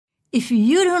If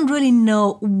you don't really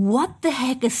know what the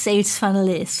heck a sales funnel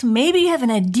is, maybe you have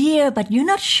an idea, but you're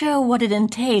not sure what it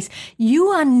entails, you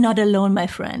are not alone, my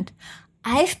friend.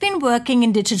 I've been working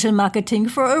in digital marketing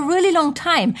for a really long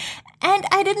time, and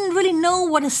I didn't really know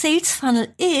what a sales funnel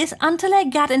is until I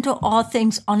got into all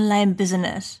things online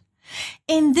business.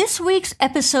 In this week's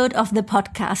episode of the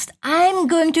podcast, I'm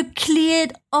going to clear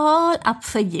it all up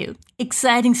for you.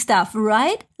 Exciting stuff,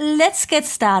 right? Let's get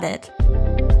started.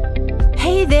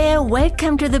 Hey there,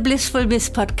 welcome to the Blissful Biz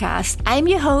podcast. I'm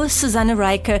your host, Susanne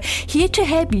Reiker, here to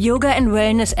help yoga and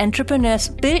wellness entrepreneurs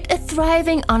build a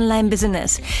thriving online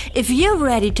business. If you're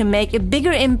ready to make a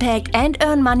bigger impact and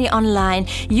earn money online,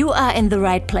 you are in the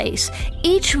right place.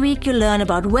 Each week you learn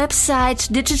about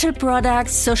websites, digital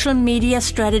products, social media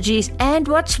strategies, and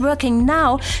what's working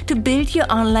now to build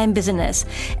your online business.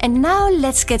 And now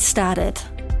let's get started.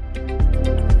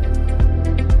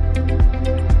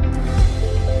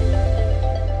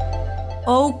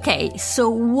 Okay, so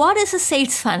what is a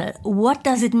sales funnel? What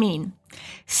does it mean?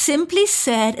 Simply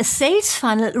said, a sales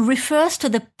funnel refers to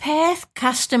the path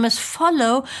customers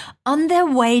follow on their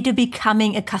way to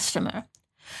becoming a customer.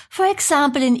 For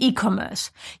example, in e-commerce,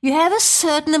 you have a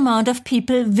certain amount of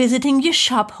people visiting your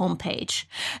shop homepage.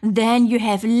 Then you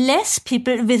have less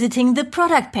people visiting the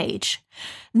product page.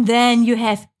 Then you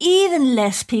have even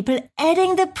less people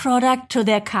adding the product to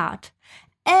their cart.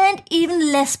 And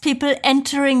even less people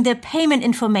entering their payment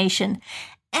information,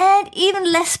 and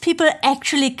even less people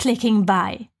actually clicking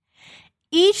buy.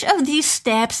 Each of these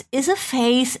steps is a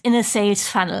phase in a sales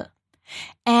funnel.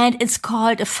 And it's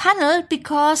called a funnel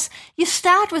because you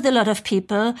start with a lot of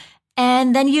people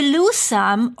and then you lose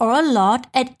some or a lot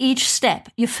at each step.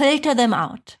 You filter them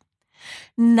out.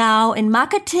 Now, in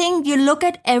marketing, you look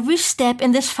at every step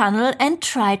in this funnel and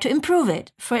try to improve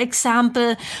it. For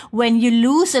example, when you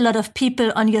lose a lot of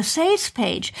people on your sales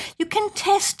page, you can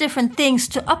test different things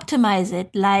to optimize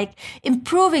it, like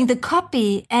improving the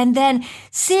copy and then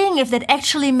seeing if that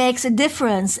actually makes a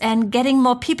difference and getting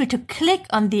more people to click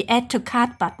on the Add to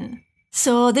Cart button.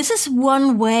 So this is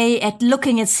one way at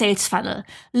looking at sales funnel,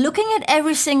 looking at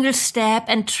every single step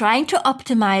and trying to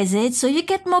optimize it so you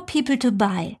get more people to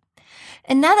buy.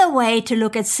 Another way to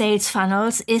look at sales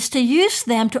funnels is to use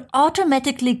them to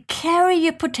automatically carry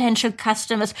your potential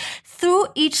customers through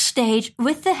each stage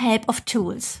with the help of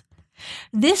tools.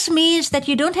 This means that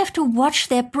you don't have to watch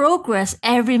their progress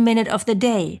every minute of the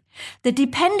day. The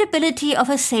dependability of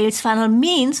a sales funnel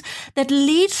means that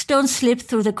leads don't slip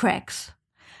through the cracks.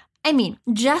 I mean,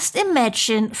 just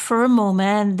imagine for a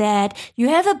moment that you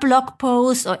have a blog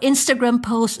post or Instagram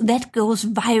post that goes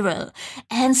viral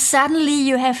and suddenly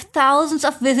you have thousands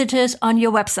of visitors on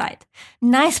your website.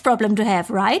 Nice problem to have,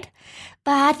 right?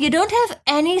 But you don't have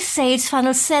any sales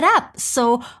funnel set up,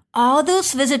 so all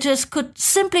those visitors could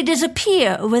simply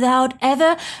disappear without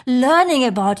ever learning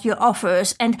about your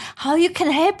offers and how you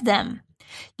can help them.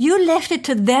 You left it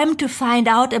to them to find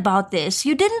out about this.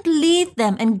 You didn't lead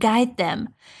them and guide them.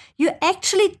 You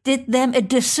actually did them a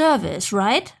disservice,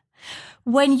 right?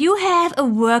 When you have a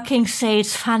working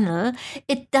sales funnel,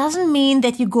 it doesn't mean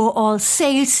that you go all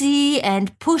salesy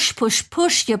and push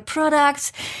your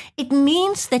products. It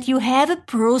means that you have a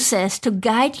process to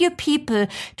guide your people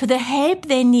to the help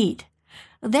they need.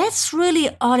 That's really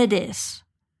all it is.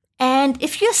 And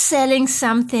if you're selling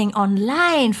something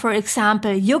online, for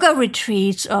example, yoga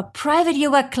retreats or private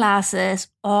yoga classes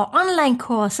or online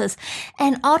courses,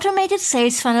 an automated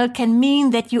sales funnel can mean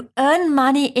that you earn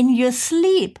money in your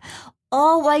sleep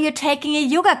or while you're taking a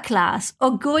yoga class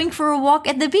or going for a walk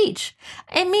at the beach.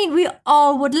 I mean, we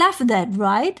all would love that,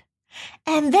 right?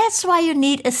 And that's why you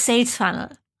need a sales funnel.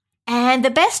 And the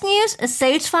best news, a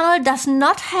sales funnel does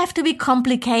not have to be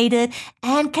complicated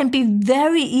and can be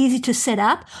very easy to set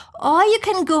up, or you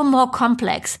can go more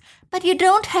complex, but you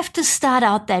don't have to start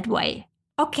out that way.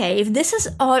 Okay, if this is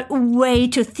all way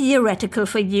too theoretical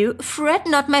for you, fret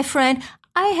not, my friend,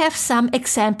 I have some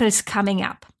examples coming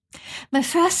up. My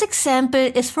first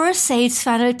example is for a sales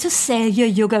funnel to sell your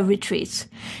yoga retreats.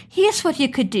 Here's what you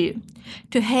could do.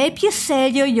 To help you sell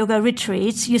your yoga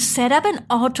retreats, you set up an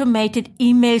automated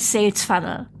email sales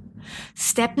funnel.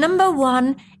 Step number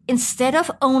 1, instead of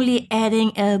only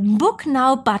adding a Book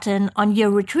Now button on your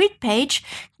retreat page,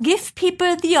 give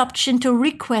people the option to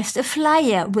request a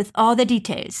flyer with all the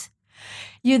details.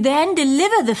 You then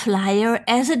deliver the flyer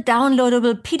as a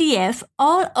downloadable PDF,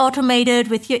 all automated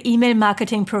with your email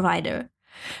marketing provider.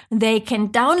 They can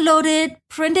download it,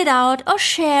 print it out, or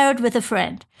share it with a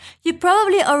friend. You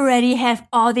probably already have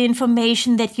all the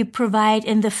information that you provide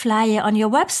in the flyer on your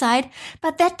website,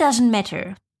 but that doesn't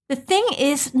matter. The thing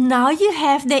is, now you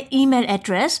have their email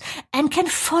address and can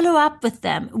follow up with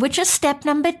them, which is step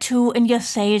number 2 in your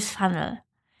sales funnel.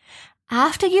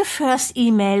 After your first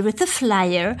email with the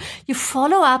flyer, you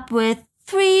follow up with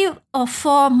 3 or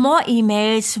 4 more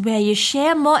emails where you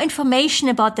share more information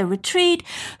about the retreat,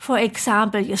 for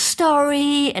example, your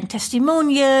story and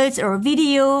testimonials or a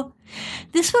video.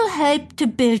 This will help to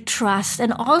build trust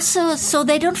and also so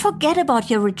they don't forget about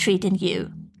your retreat and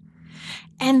you.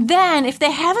 And then if they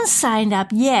haven't signed up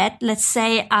yet, let's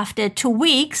say after 2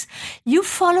 weeks, you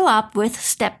follow up with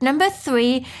step number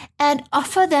 3 and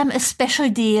offer them a special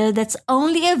deal that's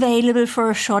only available for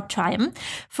a short time.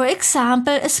 For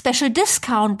example, a special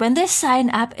discount when they sign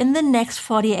up in the next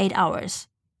 48 hours.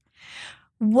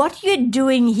 What you're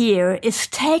doing here is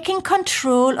taking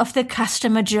control of the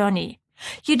customer journey.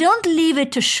 You don't leave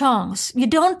it to chance. You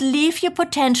don't leave your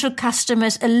potential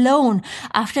customers alone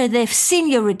after they've seen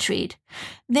your retreat.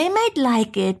 They might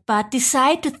like it, but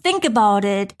decide to think about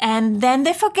it, and then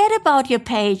they forget about your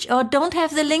page or don't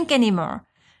have the link anymore.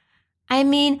 I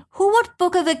mean, who would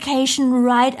book a vacation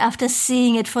right after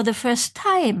seeing it for the first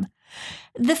time?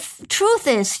 The truth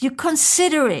is, you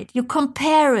consider it, you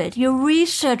compare it, you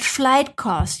research flight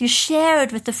costs, you share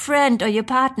it with a friend or your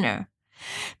partner.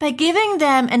 By giving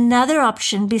them another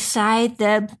option beside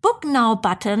the Book Now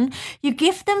button, you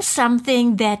give them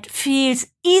something that feels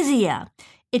easier.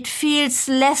 It feels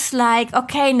less like,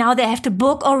 okay, now they have to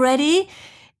book already.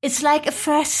 It's like a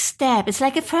first step. It's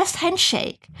like a first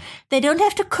handshake. They don't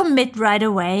have to commit right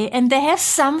away, and they have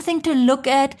something to look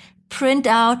at, print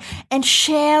out, and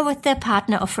share with their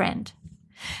partner or friend.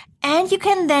 And you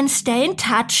can then stay in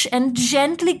touch and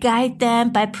gently guide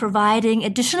them by providing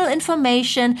additional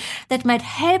information that might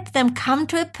help them come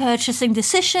to a purchasing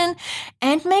decision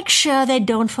and make sure they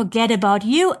don't forget about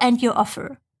you and your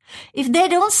offer. If they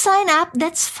don't sign up,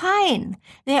 that's fine.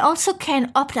 They also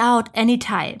can opt out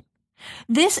anytime.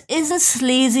 This isn't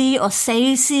sleazy or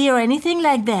salesy or anything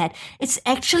like that. It's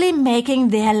actually making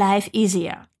their life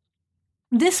easier.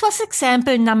 This was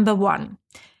example number 1.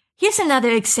 Here's another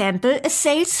example, a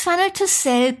sales funnel to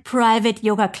sell private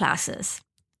yoga classes.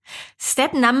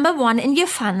 Step number 1 in your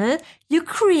funnel, you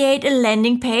create a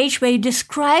landing page where you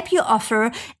describe your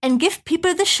offer and give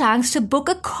people the chance to book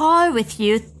a call with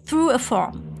you through a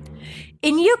form.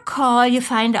 In your call, you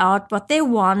find out what they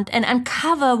want and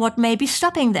uncover what may be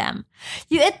stopping them.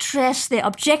 You address their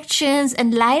objections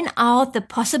and line out the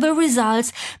possible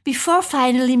results before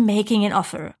finally making an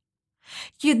offer.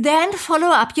 You then follow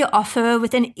up your offer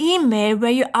with an email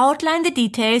where you outline the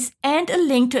details and a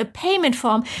link to a payment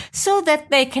form so that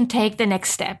they can take the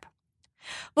next step.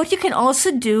 What you can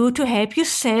also do to help you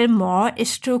sell more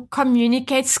is to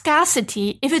communicate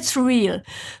scarcity if it's real.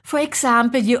 For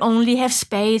example, you only have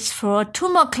space for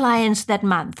 2 more clients that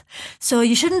month. So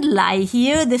you shouldn't lie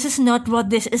here. This is not what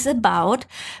this is about.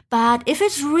 But if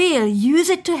it's real, use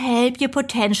it to help your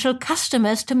potential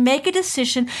customers to make a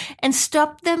decision and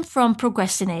stop them from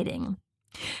procrastinating.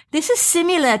 This is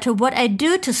similar to what I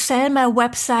do to sell my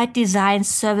website design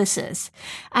services.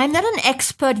 I'm not an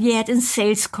expert yet in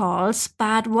sales calls,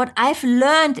 but what I've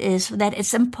learned is that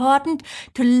it's important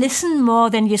to listen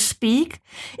more than you speak,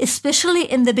 especially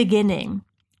in the beginning.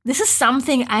 This is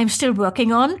something I'm still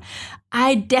working on.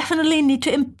 I definitely need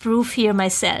to improve here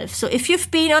myself. So if you've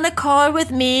been on a call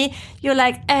with me, you're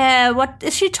like, what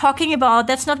is she talking about?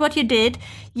 That's not what you did.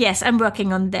 Yes, I'm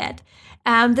working on that.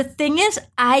 The thing is,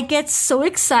 I get so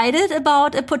excited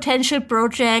about a potential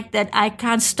project that I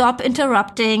can't stop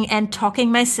interrupting and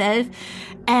talking myself.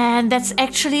 And that's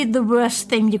actually the worst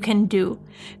thing you can do.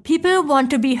 People want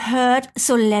to be heard,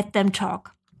 so let them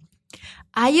talk.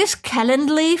 I use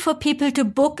Calendly for people to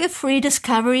book a free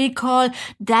discovery call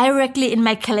directly in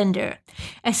my calendar.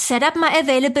 I set up my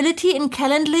availability in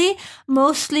Calendly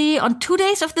mostly on 2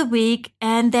 days of the week,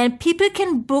 and then people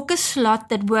can book a slot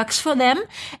that works for them,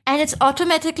 and it's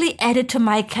automatically added to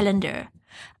my calendar.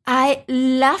 I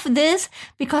love this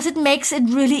because it makes it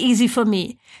really easy for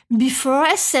me. Before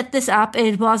I set this up,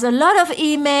 it was a lot of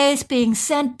emails being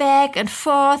sent back and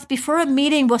forth before a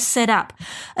meeting was set up.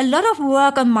 A lot of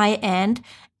work on my end,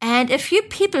 and a few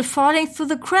people falling through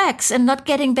the cracks and not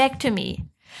getting back to me.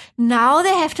 Now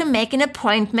they have to make an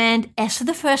appointment as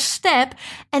the first step,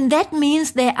 and that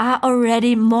means they are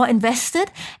already more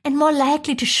invested and more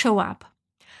likely to show up.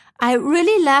 I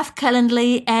really love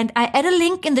Calendly, and I add a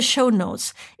link in the show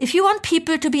notes. If you want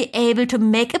people to be able to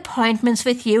make appointments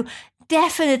with you,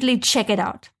 definitely check it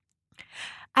out.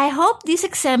 I hope these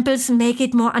examples make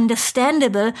it more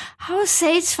understandable how a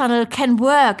sales funnel can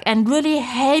work and really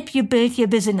help you build your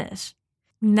business.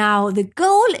 Now, the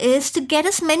goal is to get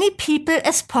as many people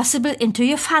as possible into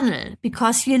your funnel,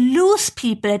 because you lose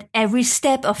people at every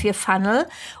step of your funnel,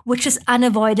 which is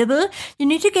unavoidable. You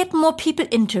need to get more people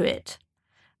into it.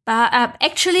 But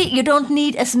actually, you don't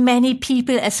need as many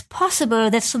people as possible.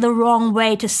 That's the wrong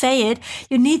way to say it.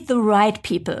 You need the right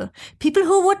people. People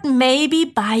who would maybe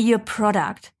buy your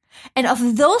product. And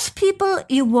of those people,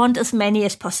 you want as many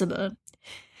as possible.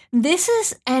 This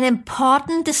is an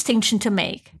important distinction to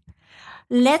make.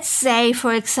 Let's say,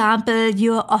 for example,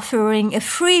 you're offering a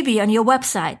freebie on your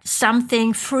website,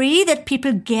 something free that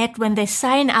people get when they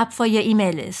sign up for your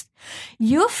email list.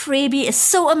 Your freebie is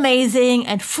so amazing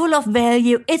and full of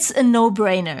value, it's a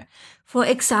no-brainer. For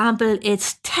example,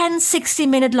 it's 10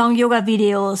 60-minute long yoga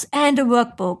videos and a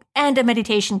workbook and a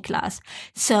meditation class.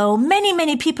 So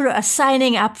many people are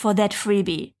signing up for that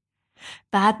freebie.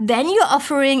 But then you're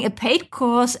offering a paid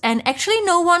course and actually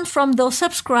no one from those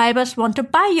subscribers want to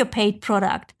buy your paid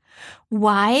product.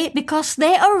 Why? Because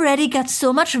they already got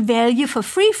so much value for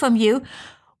free from you.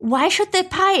 Why should they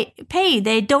pay?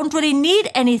 They don't really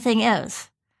need anything else.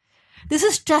 This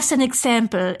is just an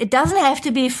example. It doesn't have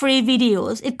to be free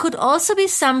videos. It could also be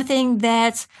something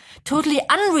that's totally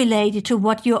unrelated to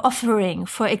what you're offering.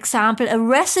 For example, a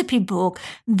recipe book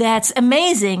that's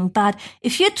amazing, but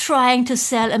if you're trying to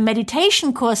sell a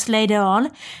meditation course later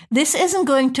on, this isn't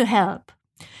going to help.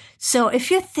 So if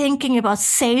you're thinking about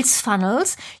sales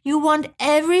funnels, you want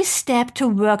every step to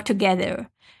work together.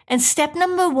 And step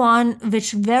number 1,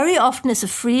 which very often is a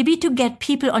freebie to get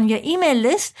people on your email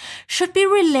list, should be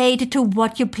related to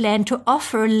what you plan to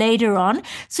offer later on,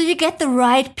 so you get the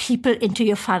right people into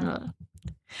your funnel.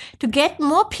 To get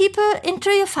more people into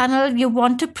your funnel, you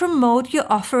want to promote your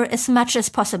offer as much as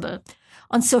possible.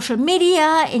 On social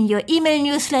media, in your email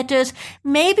newsletters,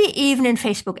 maybe even in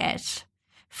Facebook ads.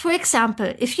 For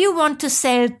example, if you want to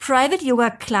sell private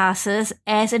yoga classes,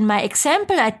 as in my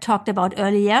example I talked about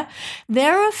earlier,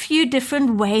 there are a few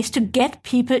different ways to get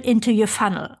people into your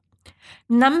funnel.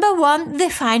 Number 1, they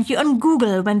find you on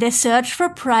Google when they search for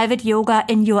private yoga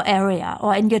in your area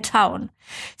or in your town.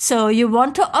 So you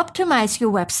want to optimize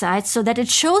your website so that it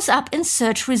shows up in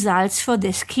search results for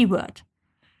this keyword.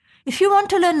 If you want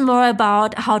to learn more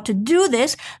about how to do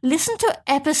this, listen to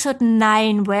episode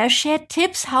 9 where I shared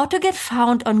tips how to get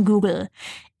found on Google.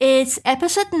 It's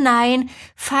episode 9,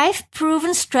 5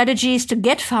 proven strategies to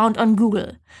get found on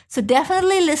Google. So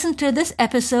definitely listen to this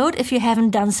episode if you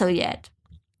haven't done so yet.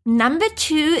 Number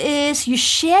 2 is you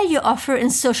share your offer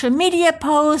in social media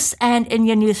posts and in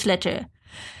your newsletter.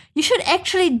 You should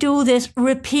actually do this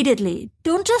repeatedly.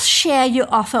 Don't just share your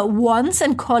offer once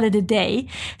and call it a day.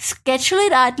 Schedule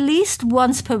it at least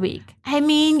once per week. I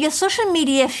mean, your social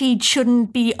media feed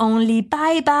shouldn't be only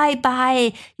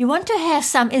buy. You want to have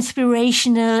some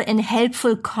inspirational and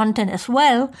helpful content as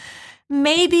well.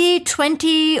 Maybe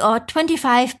 20 or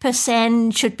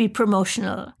 25% should be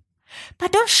promotional.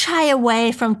 But don't shy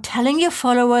away from telling your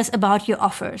followers about your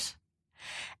offers.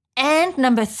 And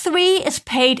number 3 is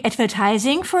paid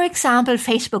advertising, for example,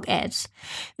 Facebook ads.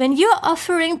 When you're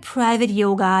offering private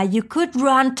yoga, you could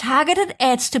run targeted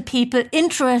ads to people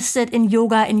interested in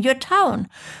yoga in your town.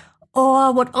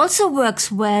 Or what also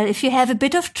works well if you have a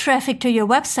bit of traffic to your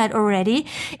website already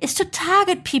is to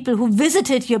target people who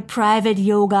visited your private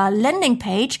yoga landing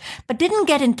page but didn't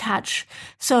get in touch.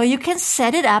 So you can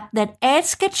set it up that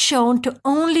ads get shown to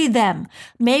only them,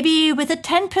 maybe with a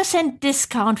 10%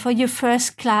 discount for your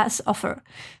first class offer.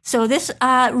 So these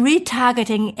are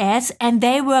retargeting ads and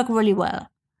they work really well.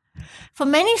 For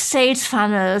many sales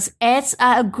funnels, ads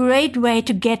are a great way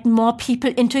to get more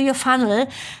people into your funnel,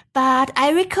 but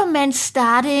I recommend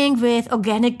starting with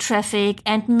organic traffic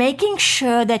and making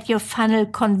sure that your funnel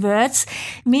converts,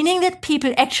 meaning that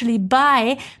people actually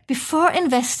buy before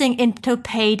investing into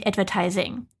paid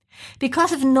advertising.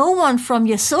 Because if no one from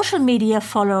your social media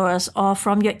followers or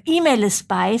from your email list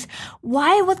buys,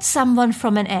 why would someone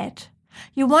from an ad?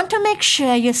 You want to make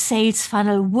sure your sales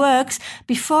funnel works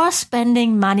before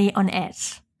spending money on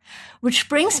ads. Which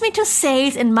brings me to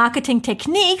sales and marketing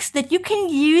techniques that you can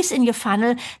use in your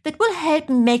funnel that will help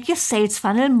make your sales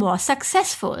funnel more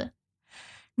successful.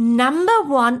 Number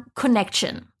 1,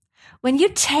 connection. When you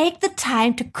take the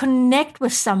time to connect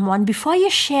with someone before you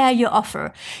share your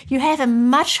offer, you have a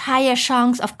much higher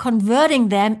chance of converting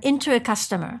them into a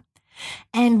customer.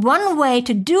 And one way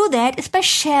to do that is by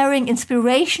sharing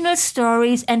inspirational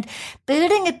stories and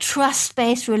building a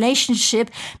trust-based relationship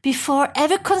before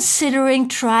ever considering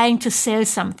trying to sell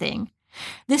something.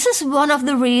 This is one of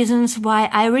the reasons why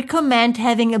I recommend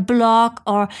having a blog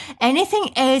or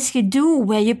anything else you do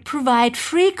where you provide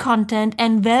free content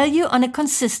and value on a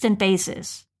consistent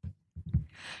basis.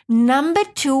 Number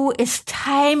 2 is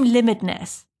time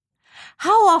limitness.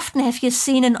 How often have you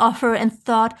seen an offer and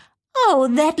thought, oh,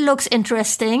 that looks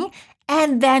interesting,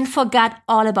 and then forgot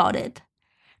all about it?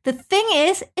 The thing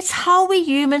is, it's how we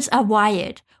humans are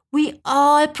wired. We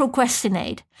all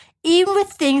procrastinate, even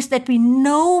with things that we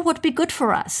know would be good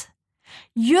for us.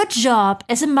 Your job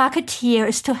as a marketeer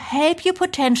is to help your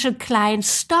potential clients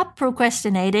stop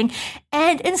procrastinating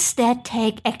and instead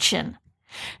take action.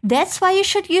 That's why you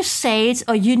should use sales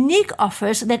or unique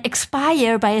offers that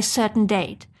expire by a certain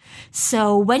date.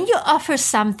 So when you offer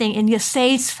something in your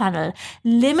sales funnel,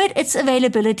 limit its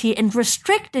availability and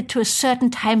restrict it to a certain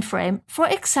time frame, for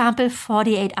example,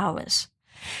 48 hours.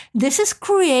 This is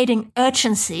creating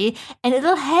urgency, and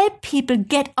it'll help people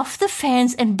get off the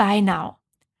fence and buy now.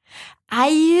 I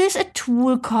use a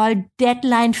tool called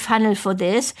Deadline Funnel for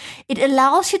this. It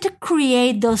allows you to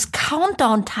create those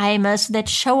countdown timers that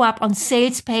show up on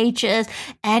sales pages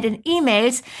and in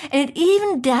emails, and it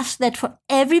even does that for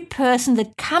every person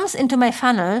that comes into my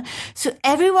funnel, so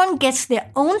everyone gets their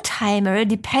own timer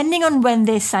depending on when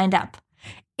they signed up.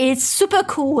 It's super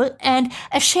cool, and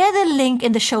I'll share the link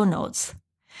in the show notes.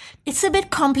 It's a bit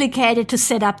complicated to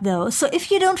set up though, so if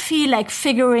you don't feel like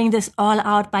figuring this all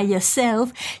out by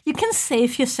yourself, you can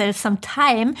save yourself some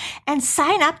time and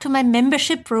sign up to my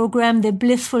membership program, The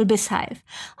Blissful BizHive.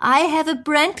 I have a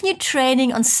brand new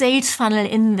training on sales funnel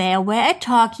in there where I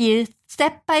talk you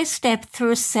step by step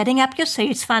through setting up your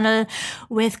sales funnel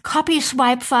with copy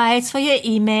swipe files for your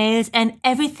emails and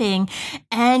everything.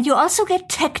 And you also get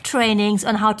tech trainings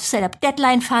on how to set up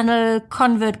Deadline Funnel,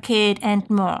 ConvertKit, and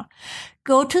more.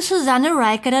 Go to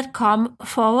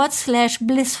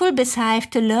SusanneReiker.com/Blissful BizHive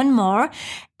to learn more.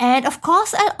 And of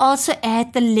course, I'll also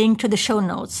add the link to the show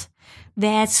notes.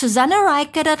 That's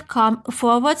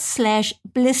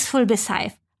SusanneReiker.com/Blissful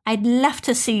BizHive. I'd love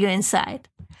to see you inside.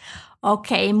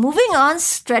 Okay, moving on.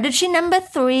 Strategy number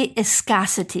 3 is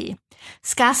scarcity.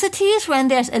 Scarcity is when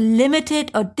there's a limited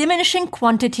or diminishing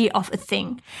quantity of a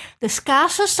thing. The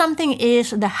scarcer something is,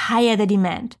 the higher the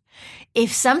demand.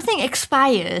 If something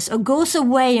expires or goes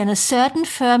away on a certain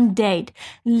firm date,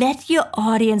 let your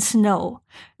audience know.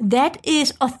 That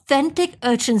is authentic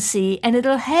urgency, and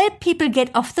it'll help people get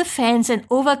off the fence and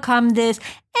overcome this,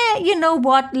 you know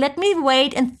what, let me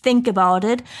wait and think about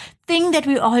it, thing that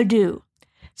we all do.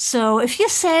 So if you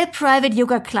sell private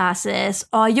yoga classes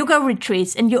or yoga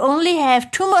retreats and you only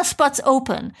have 2 more spots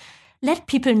open, let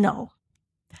people know.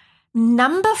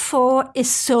 Number 4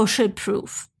 is social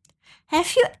proof.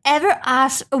 Have you ever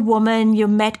asked a woman you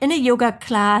met in a yoga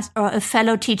class or a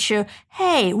fellow teacher,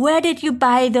 hey, where did you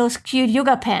buy those cute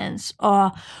yoga pants?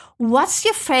 Or what's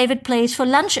your favorite place for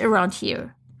lunch around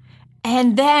here?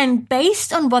 And then,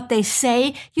 based on what they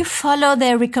say, you follow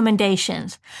their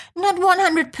recommendations. Not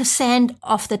 100%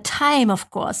 of the time, of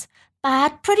course,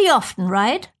 but pretty often,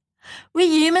 right? We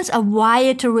humans are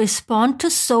wired to respond to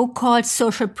so-called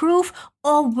social proof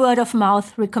or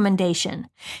word-of-mouth recommendation.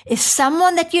 If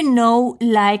someone that you know,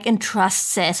 like, and trust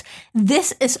says,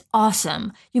 this is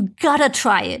awesome, you gotta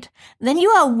try it, then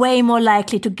you are way more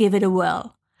likely to give it a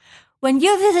whirl. When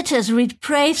your visitors read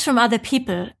praise from other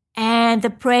people, and the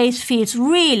praise feels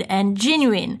real and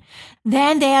genuine,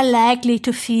 then they are likely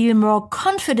to feel more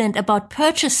confident about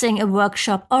purchasing a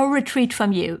workshop or retreat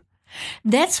from you.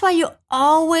 That's why you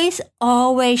always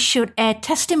should add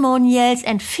testimonials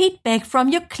and feedback from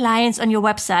your clients on your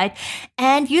website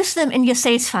and use them in your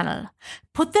sales funnel.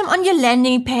 Put them on your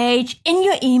landing page, in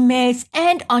your emails,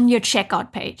 and on your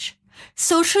checkout page.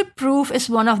 Social proof is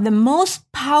one of the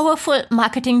most powerful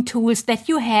marketing tools that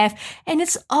you have, and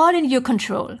it's all in your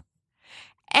control.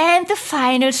 And the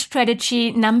final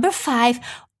strategy, number 5,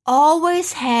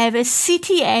 always have a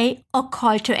CTA or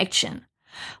call to action.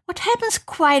 What happens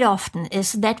quite often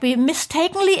is that we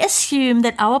mistakenly assume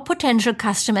that our potential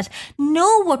customers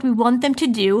know what we want them to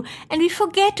do, and we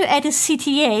forget to add a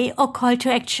CTA or call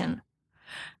to action.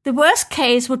 The worst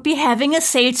case would be having a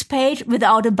sales page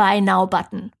without a buy now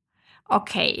button.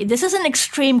 Okay, this is an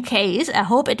extreme case. I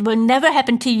hope it will never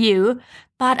happen to you,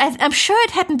 but I'm sure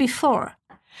it happened before.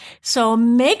 So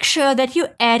make sure that you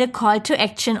add a call to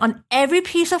action on every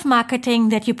piece of marketing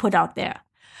that you put out there.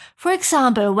 For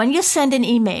example, when you send an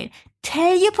email,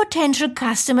 tell your potential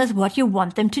customers what you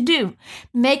want them to do.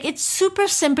 Make it super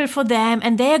simple for them,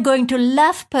 and they are going to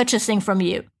love purchasing from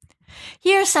you.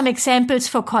 Here are some examples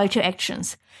for call to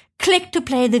actions. Click to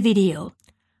play the video.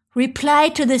 Reply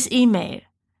to this email.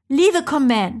 Leave a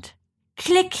comment.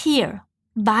 Click here.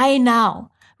 Buy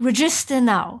now. Register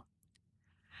now.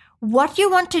 What you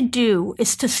want to do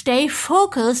is to stay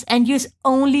focused and use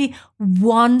only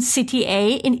one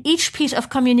CTA in each piece of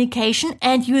communication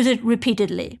and use it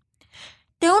repeatedly.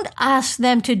 Don't ask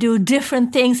them to do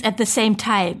different things at the same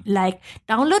time, like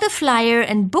download a flyer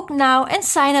and book now and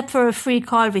sign up for a free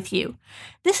call with you.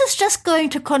 This is just going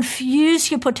to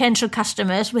confuse your potential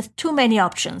customers with too many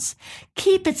options.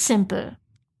 Keep it simple.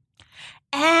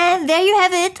 And there you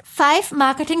have it, 5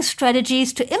 marketing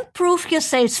strategies to improve your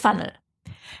sales funnel.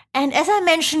 And as I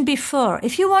mentioned before,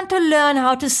 if you want to learn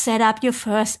how to set up your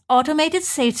first automated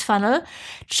sales funnel,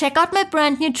 check out my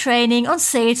brand new training on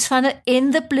sales funnel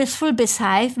in the Blissful Biz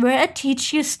Hive, where I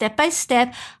teach you step by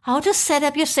step how to set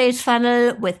up your sales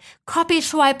funnel with copy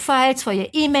swipe files for your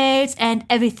emails and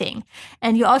everything.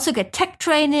 And you also get tech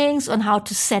trainings on how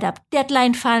to set up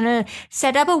deadline funnel,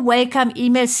 set up a welcome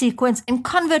email sequence in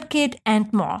ConvertKit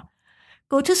and more.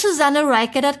 Go to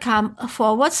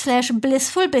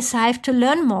SusanneReiker.com/Blissful Biz Hive to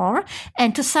learn more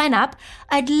and to sign up.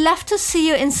 I'd love to see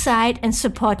you inside and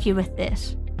support you with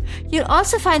this. You'll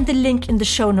also find the link in the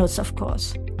show notes, of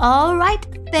course. All right,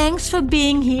 thanks for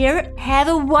being here. Have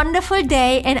a wonderful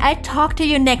day, and I'll talk to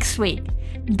you next week.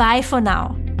 Bye for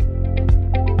now.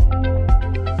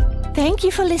 Thank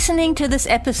you for listening to this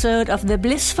episode of the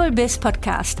Blissful Biz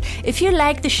podcast. If you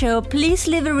like the show, please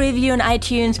leave a review on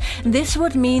iTunes. This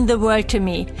would mean the world to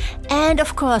me. And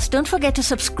of course, don't forget to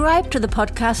subscribe to the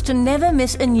podcast to never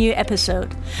miss a new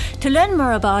episode. To learn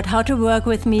more about how to work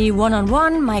with me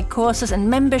one-on-one, my courses and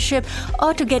membership,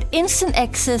 or to get instant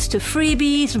access to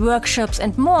freebies, workshops,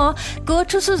 and more, go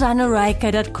to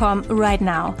SusanneReiker.com right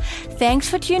now. Thanks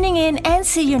for tuning in and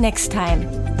see you next time.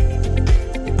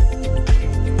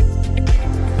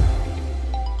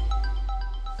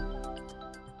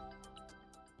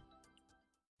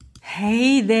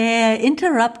 Hey there,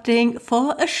 interrupting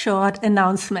for a short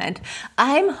announcement.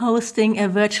 I'm hosting a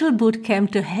virtual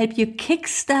bootcamp to help you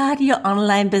kickstart your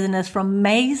online business from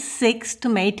May 6th to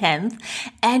May 10th,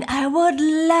 and I would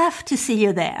love to see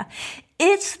you there.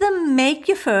 It's the Make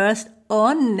Your First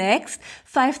or Next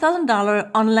 $5,000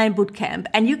 online bootcamp,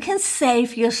 and you can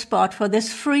save your spot for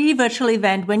this free virtual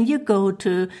event when you go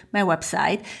to my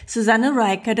website,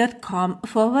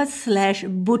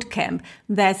 SusanneReiker.com/bootcamp.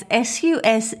 That's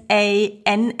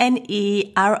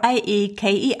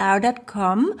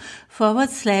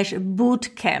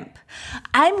SusanneReiker.com/bootcamp.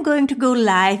 I'm going to go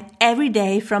live every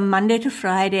day from Monday to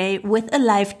Friday with a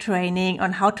live training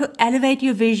on how to elevate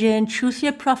your vision, choose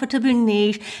your profitable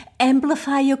niche,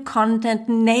 amplify your content,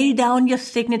 nail down your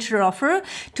signature offer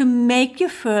to make your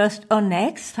first or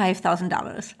next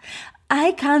 $5,000.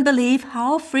 I can't believe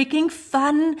how freaking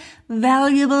fun,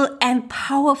 valuable, and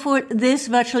powerful this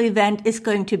virtual event is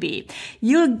going to be.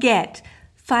 You'll get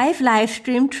 5 live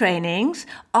stream trainings,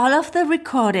 all of the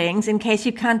recordings in case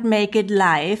you can't make it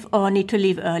live or need to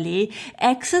leave early,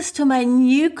 access to my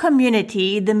new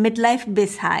community, the Midlife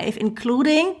Biz Hive,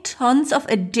 including tons of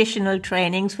additional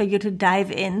trainings for you to dive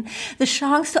in, the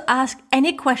chance to ask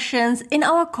any questions in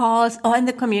our calls or in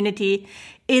the community.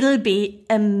 It'll be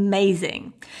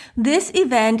amazing. This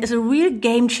event is a real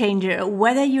game changer,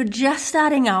 whether you're just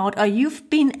starting out or you've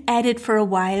been at it for a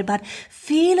while, but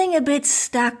feeling a bit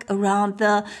stuck around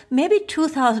the maybe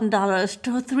 $2,000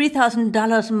 to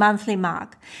 $3,000 monthly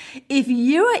mark. If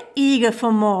you're eager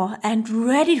for more and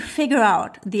ready to figure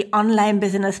out the online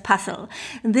business puzzle,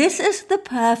 this is the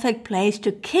perfect place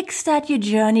to kickstart your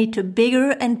journey to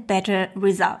bigger and better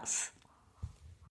results.